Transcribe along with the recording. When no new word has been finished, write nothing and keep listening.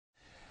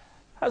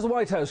As the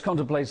White House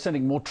contemplates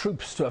sending more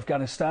troops to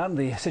Afghanistan,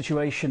 the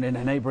situation in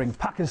neighbouring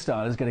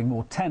Pakistan is getting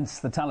more tense.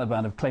 The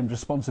Taliban have claimed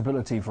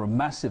responsibility for a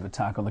massive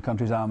attack on the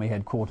country's army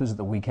headquarters at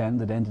the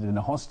weekend that ended in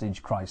a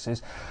hostage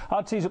crisis.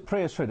 RT's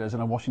Priya Sridhar is in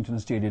our Washington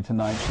studio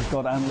tonight. She's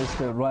got analyst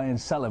Ryan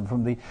Salem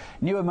from the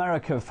New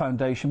America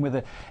Foundation with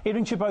her.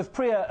 Evening to you both.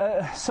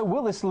 Priya, so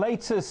will this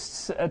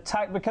latest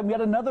attack become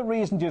yet another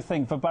reason, do you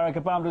think, for Barack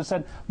Obama to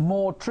send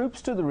more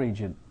troops to the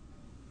region?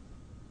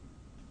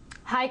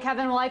 Hi,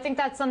 Kevin. Well, I think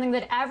that's something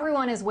that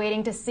everyone is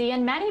waiting to see,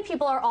 and many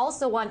people are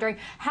also wondering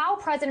how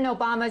President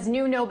Obama's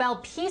new Nobel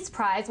Peace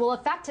Prize will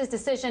affect his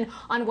decision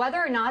on whether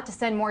or not to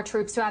send more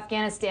troops to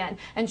Afghanistan.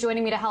 And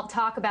joining me to help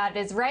talk about it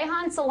is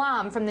Ryan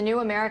Salem from the New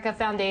America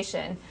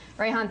Foundation.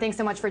 Ryan, thanks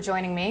so much for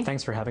joining me.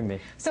 Thanks for having me.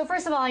 So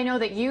first of all, I know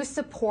that you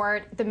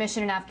support the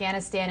mission in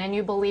Afghanistan, and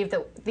you believe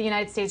that the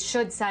United States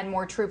should send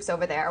more troops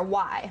over there.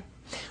 Why?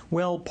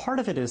 Well, part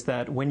of it is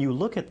that when you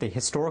look at the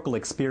historical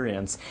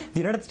experience, the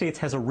United States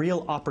has a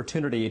real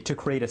opportunity to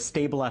create a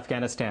stable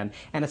Afghanistan,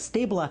 and a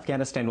stable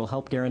Afghanistan will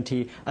help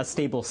guarantee a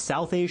stable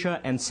South Asia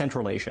and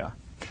Central Asia.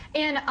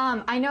 And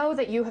I know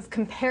that you have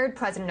compared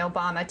President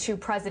Obama to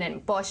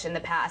President Bush in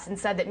the past and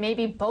said that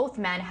maybe both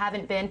men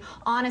haven't been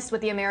honest with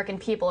the American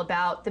people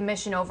about the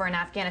mission over in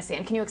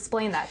Afghanistan. Can you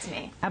explain that to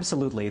me?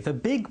 Absolutely. The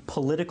big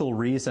political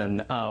reason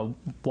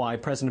why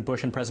President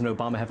Bush and President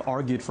Obama have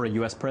argued for a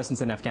U.S.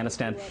 presence in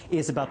Afghanistan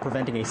is about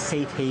preventing a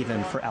safe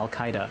haven for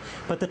al-Qaeda.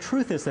 But the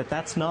truth is that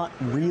that's not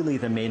really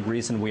the main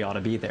reason we ought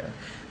to be there.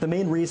 The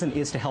main reason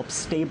is to help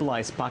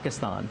stabilize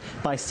Pakistan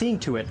by seeing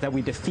to it that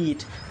we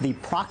defeat the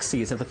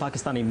proxies of the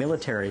Pakistani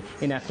military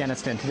in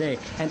Afghanistan today.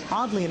 And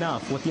oddly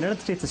enough, what the United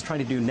States is trying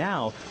to do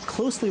now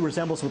closely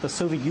resembles what the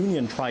Soviet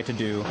Union tried to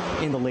do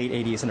in the late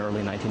 80s and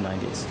early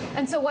 1990s.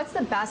 And so what's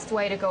the best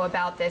way to go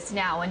about this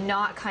now and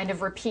not kind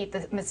of repeat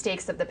the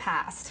mistakes of the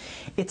past?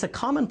 It's a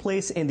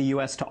commonplace in the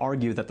U.S. to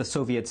argue that the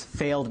Soviets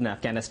failed in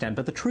Afghanistan,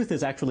 but the truth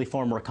is actually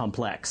far more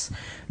complex.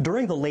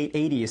 During the late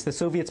 80s, the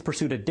Soviets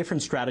pursued a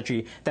different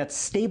strategy that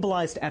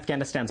stabilized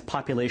Afghanistan's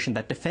population,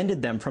 that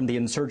defended them from the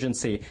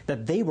insurgency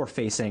that they were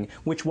facing,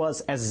 which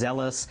was as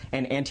zealous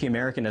and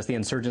anti-American as the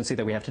insurgency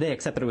that we have today,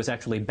 except that it was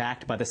actually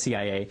backed by the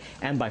CIA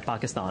and by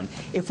Pakistan.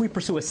 If we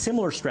pursue a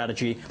similar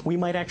strategy, we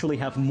might actually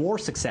have more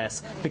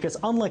success because,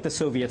 unlike the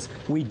Soviets,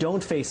 we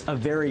don't face a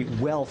very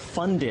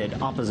well-funded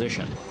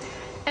opposition.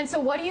 And so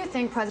what do you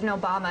think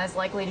President Obama is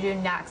likely to do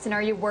next? And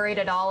are you worried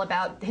at all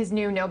about his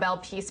new Nobel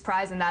Peace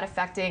Prize and that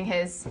affecting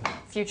his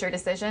future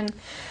decision?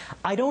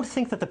 I don't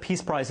think that the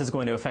Peace Prize is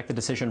going to affect the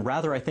decision.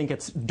 Rather, I think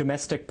it's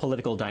domestic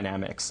political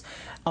dynamics.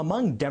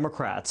 Among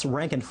Democrats,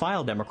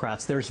 rank-and-file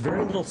Democrats, there's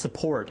very little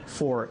support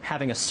for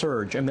having a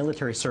surge, a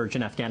military surge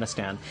in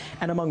Afghanistan.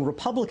 And among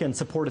Republicans,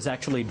 support is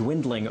actually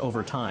dwindling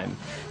over time.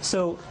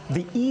 So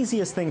the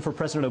easiest thing for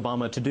President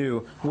Obama to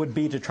do would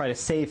be to try to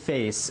save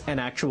face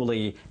and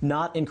actually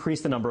not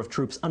increase the number of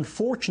troops.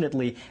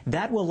 Unfortunately,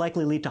 that will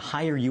likely lead to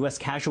higher U.S.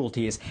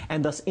 casualties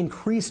and thus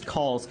increased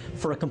calls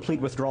for a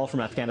complete withdrawal from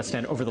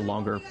Afghanistan over the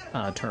longer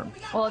term.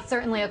 Well, it's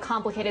certainly a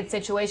complicated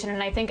situation,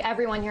 and I think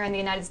everyone here in the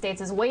United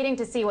States is waiting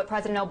to see what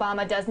President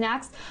Obama does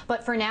next.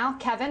 But for now,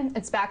 Kevin,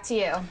 it's back to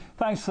you.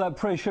 Thanks for that,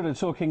 Priya Sridhar,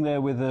 talking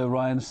there with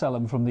Ryan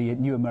Salem from the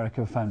New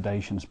America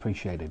Foundation.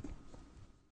 Appreciate it.